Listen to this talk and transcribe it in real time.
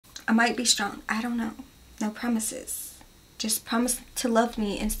I might be strong. I don't know. No promises. Just promise to love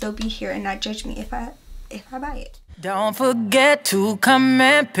me and still be here and not judge me if I buy it. Don't forget to come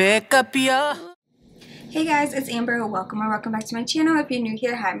and pick up your... Hey guys, it's Amber. Welcome or welcome back to my channel. If you're new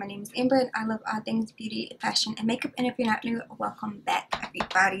here, hi, my name is Amber and I love all things beauty, fashion, and makeup. And if you're not new, welcome back,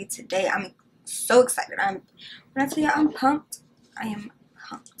 everybody. Today I'm so excited. When I tell you I'm pumped, I am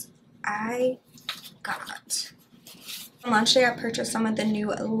pumped. I got on launch day. I purchased some of the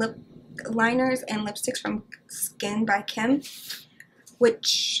new lip liners and lipsticks from Skkn by Kim,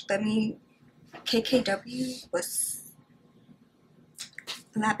 which KKW was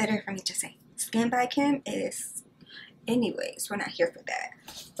a lot better for me to say. Skkn by Kim is, anyways, we're not here for that.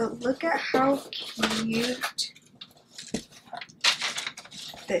 But look at how cute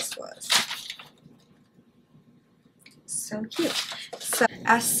this was. So cute. So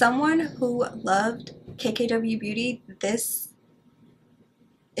as someone who loved KKW Beauty, this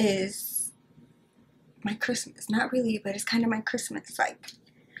is my Christmas. Not really, but it's kind of my Christmas. Like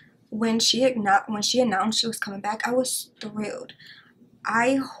when she announced she was coming back, I was thrilled.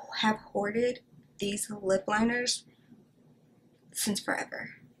 I have hoarded these lip liners since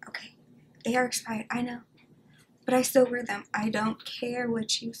forever. Okay, they are expired, I know, but I still wear them. I don't care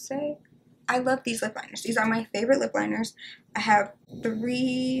what you say. I love these lip liners. These are my favorite lip liners. I have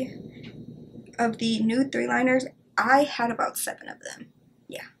 3 of the nude 3 liners. I had about 7 of them.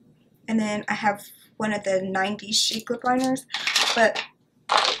 Yeah. And then I have one of the 90s chic lip liners. But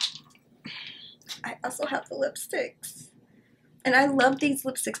I also have the lipsticks. And I love these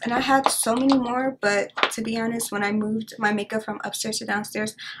lipsticks. And I had so many more. But to be honest, when I moved my makeup from upstairs to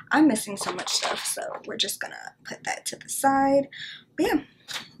downstairs, I'm missing so much stuff. So we're just going to put that to the side. But yeah.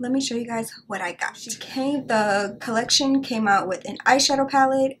 Let me show you guys what I got. The collection came out with an eyeshadow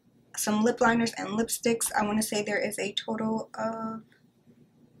palette, some lip liners and lipsticks. I want to say there is a total of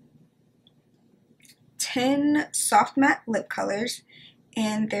 10 soft matte lip colors,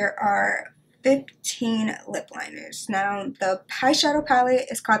 and there are 15 lip liners. Now the eyeshadow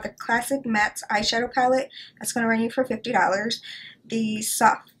palette is called the Classic Matte Eyeshadow Palette. That's going to run you for $50. The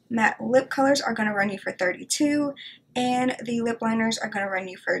soft matte lip colors are going to run you for $32. And the lip liners are going to run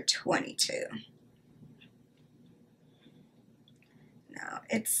you for $22. Now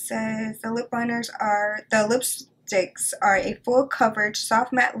it says the lipsticks are a full coverage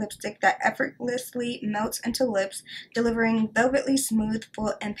soft matte lipstick that effortlessly melts into lips, delivering velvety smooth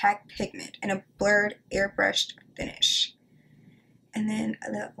full impact pigment in a blurred airbrushed finish. And then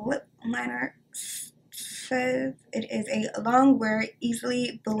the lip liner says it is a long wear,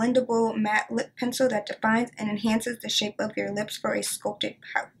 easily blendable matte lip pencil that defines and enhances the shape of your lips for a sculpted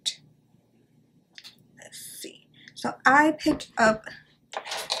pout. Let's see. So I picked up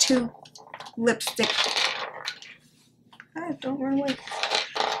 2 lipstick. Don't run away.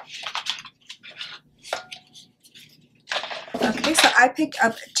 Okay, so I picked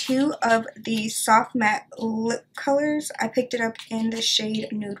up 2 of the soft matte lip colors. I picked it up in the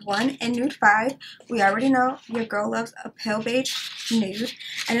shade Nude 1 and Nude 5. We already know your girl loves a pale beige nude.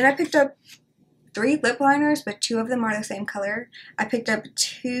 And then I picked up 3 lip liners, but 2 of them are the same color. I picked up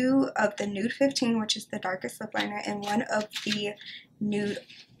 2 of the Nude 15, which is the darkest lip liner, and 1 of the Nude,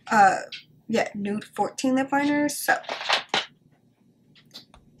 Nude 14 lip liners. So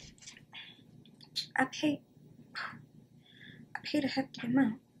I paid a hefty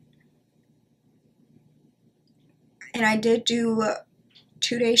amount. And I did do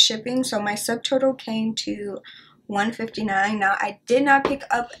 2-day shipping, so my subtotal came to $159. Now I did not pick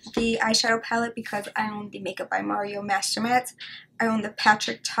up the eyeshadow palette because I own the Makeup by Mario Master Mattes. I own the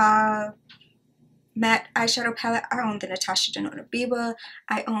Patrick Ta matte eyeshadow palette. I own the Natasha Denona Biba.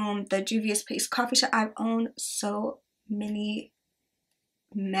 I own the Juvia's Paste Coffee Shop. I've owned so many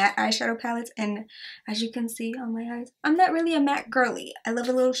matte eyeshadow palettes, and as you can see on my eyes, I'm not really a matte girly. I love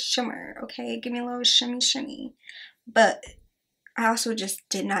a little shimmer, okay? Give me a little shimmy. But I also just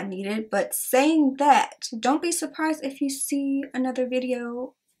did not need it. But saying that, don't be surprised if you see another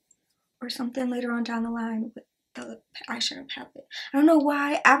video or something later on down the line with the eyeshadow palette. I don't know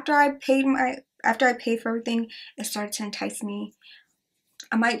why. After I paid for everything, it started to entice me.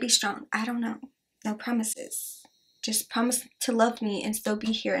 I might be strong. I don't know. No promises. Just promise to love me and still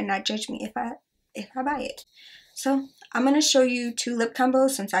be here and not judge me if I buy it. So I'm going to show you 2 lip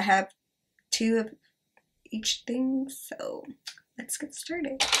combos since I have 2 of each thing. So let's get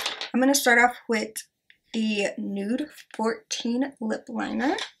started. I'm going to start off with the Nude 14 lip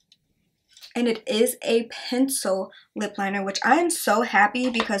liner. And it is a pencil lip liner, which I am so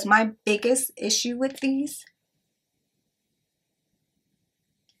happy because my biggest issue with these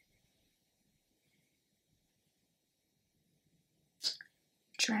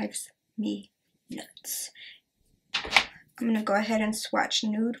drives me nuts. I'm going to go ahead and swatch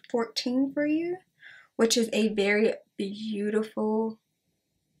Nude 14 for you, which is a very beautiful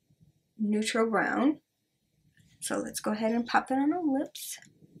neutral brown. So let's go ahead and pop that on our lips.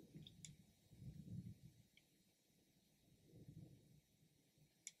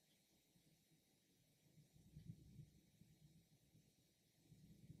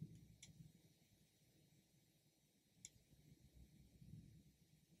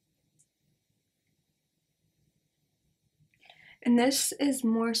 And this is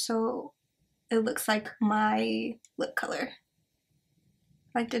more so, it looks like my lip color,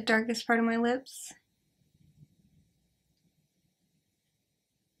 like the darkest part of my lips.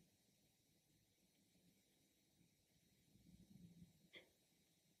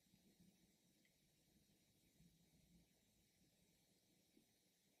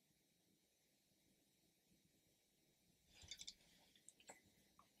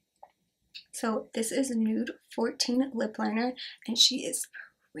 So this is Nude 14 lip liner, and she is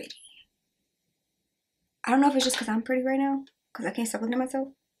pretty. I don't know if it's just because I'm pretty right now, because I can't stop looking at myself,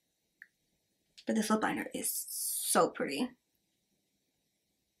 but this lip liner is so pretty.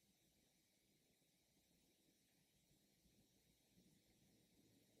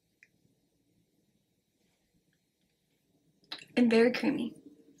 And very creamy.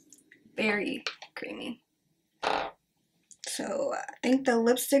 Very creamy. So I think the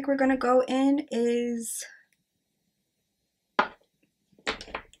lipstick we're gonna go in is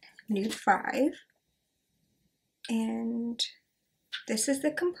Nude 5. And this is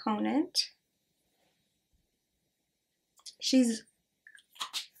the component. She's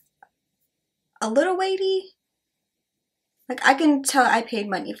a little weighty. Like, I can tell I paid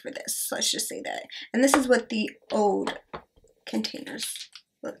money for this, let's just say that. And this is what the old containers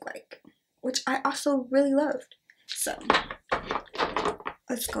look like, which I also really loved. So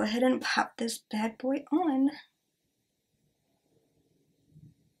let's go ahead and pop this bad boy on.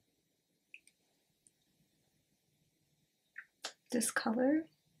 This color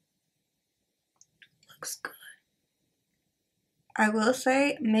looks good. I will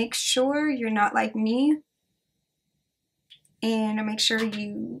say, make sure you're not like me and make sure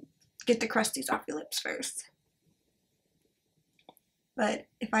you get the crusties off your lips first. But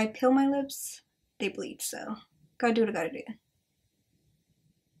if I peel my lips, they bleed, so gotta do what I gotta do.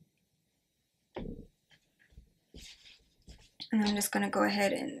 And I'm just gonna go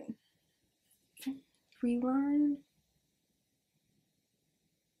ahead and reline.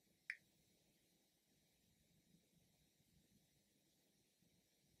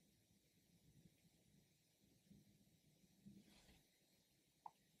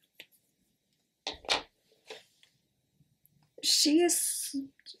 She is,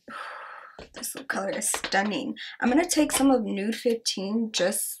 this lip color is stunning. I'm gonna take some of Nude 15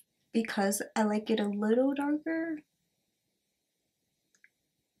 just because I like it a little darker.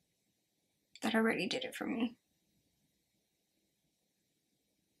 That already did it for me.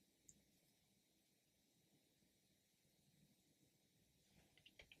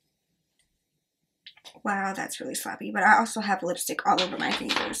 Wow, that's really sloppy, but I also have lipstick all over my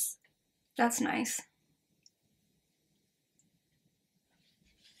fingers. That's nice.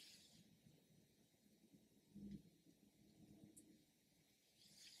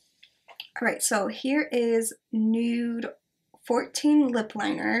 Alright, so here is Nude 14 lip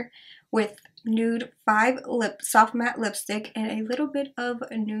liner with Nude 5 soft matte lipstick and a little bit of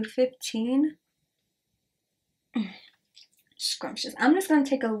Nude 15. Scrumptious. I'm just going to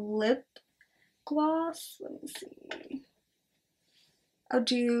take a lip gloss. Let me see. I'm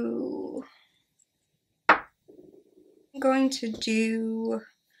going to do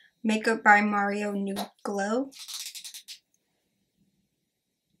Makeup by Mario Nude Glow.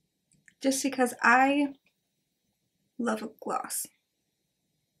 Just because I love a gloss.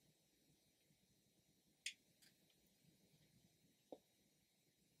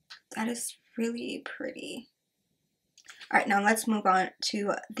 That is really pretty. Alright, now let's move on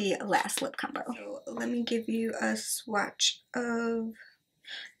to the last lip combo. So let me give you a swatch of...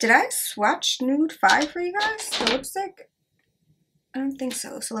 Did I swatch Nude 5 for you guys? The lipstick? I don't think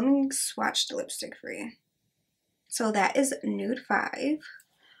so. So let me swatch the lipstick for you. So that is Nude 5.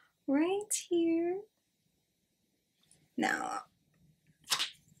 Right here. Now,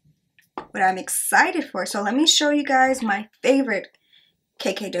 what I'm excited for, so let me show you guys my favorite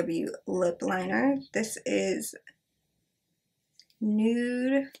KKW lip liner. This is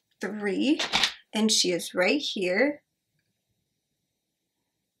Nude 3, and she is right here.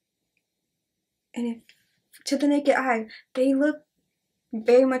 And if, to the naked eye, they look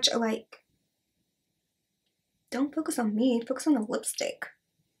very much alike. Don't focus on me, focus on the lipstick.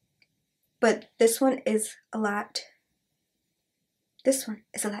 but this one is a lot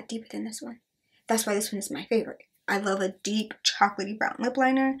deeper than this one. That's why this one is my favorite. I love a deep chocolatey brown lip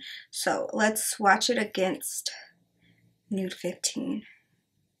liner. So let's swatch it against Nude 15.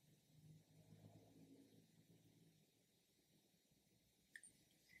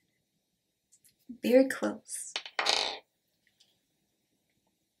 Very close.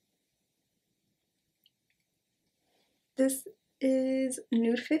 This is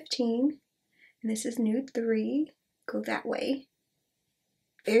Nude 15, and this is Nude 3. Go that way.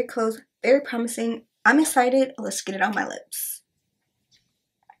 Very close, very promising. I'm excited. Let's get it on my lips.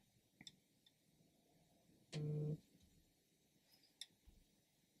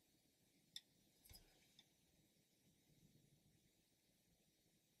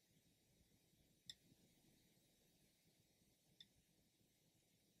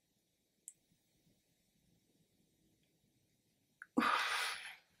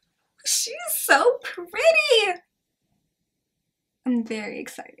 She's so pretty. I'm very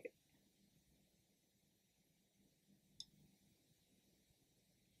excited.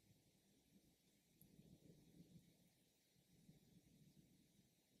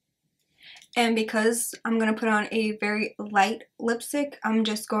 And because I'm going to put on a very light lipstick, I'm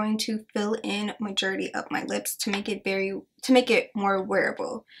just going to fill in majority of my lips to make it more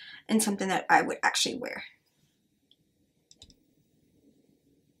wearable and something that I would actually wear.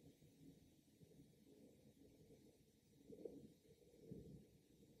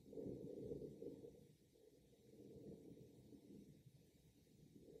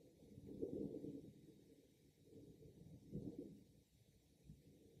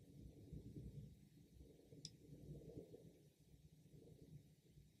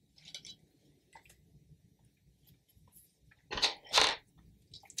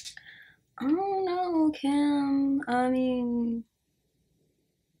 I don't know, Kim. I mean,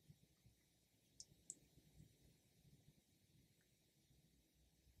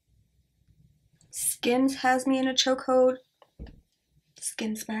 Skims has me in a chokehold.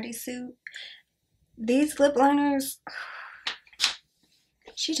 Skims bodysuit. These lip liners,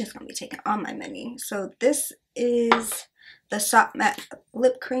 she's just gonna be taking all my money. So this is the Soft Matte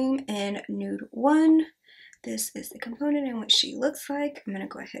Lip Cream in Nude 1. This is the component and what she looks like. I'm gonna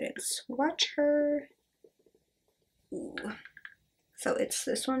go ahead and swatch her. Ooh. So it's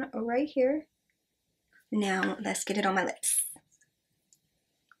this one right here. Now let's get it on my lips.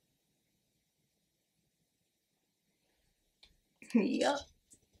 Yup.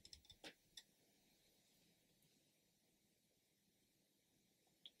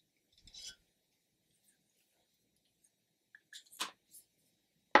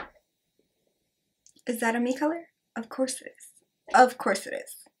 Is that a me color? Of course it is. Of course it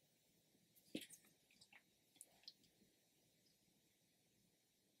is.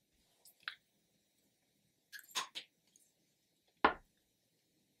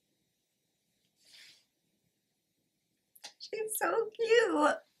 She's so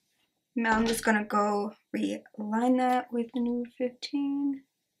cute. Now I'm just gonna go realign that with the Nude 15.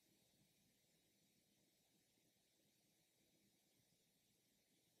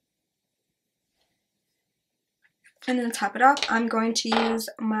 And then to top it off, I'm going to use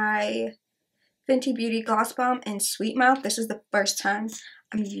my Fenty Beauty Gloss Bomb in Sweet Mouth. This is the first time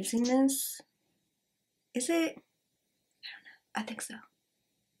I'm using this. Is it? I don't know. I think so.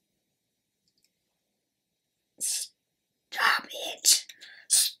 Stop it.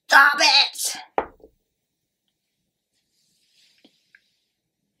 Stop it.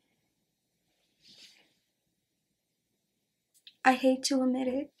 I hate to admit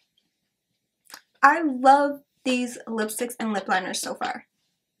it. I love these lipsticks and lip liners so far.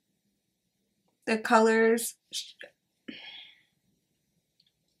 The colors,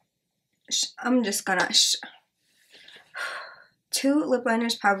 I'm just gonna, 2 lip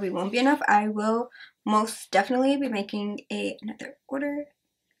liners probably won't be enough. I will most definitely be making another order.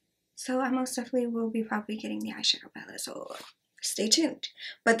 So I most definitely will be probably getting the eyeshadow palette, so stay tuned.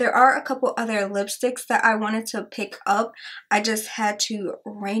 But there are a couple other lipsticks that I wanted to pick up. I just had to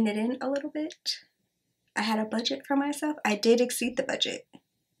rein it in a little bit. I had a budget for myself. I did exceed the budget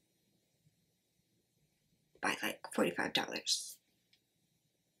by like $45.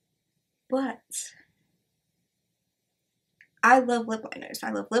 But I love lip liners.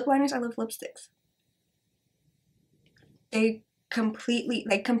 I love lip liners. I love lipsticks. They complete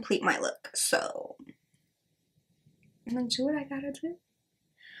my look. So I'm gonna do what I gotta do.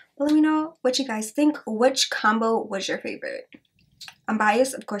 But let me know what you guys think. Which combo was your favorite? I'm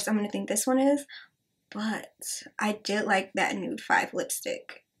biased, of course. I'm gonna think this one is, but I did like that Nude 5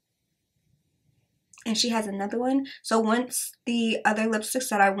 lipstick. and she has another one. So once the other lipsticks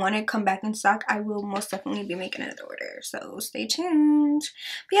that I wanted come back in stock, I will most definitely be making another order. So stay tuned.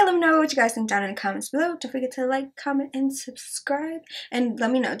 But yeah, let me know what you guys think down in the comments below. Don't forget to like, comment, and subscribe. And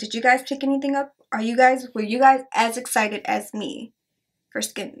let me know, did you guys pick anything up? Were you guys as excited as me for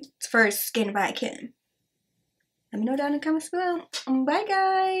Skkn by Kim? Let me know down in the comments below. Bye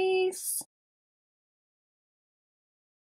guys.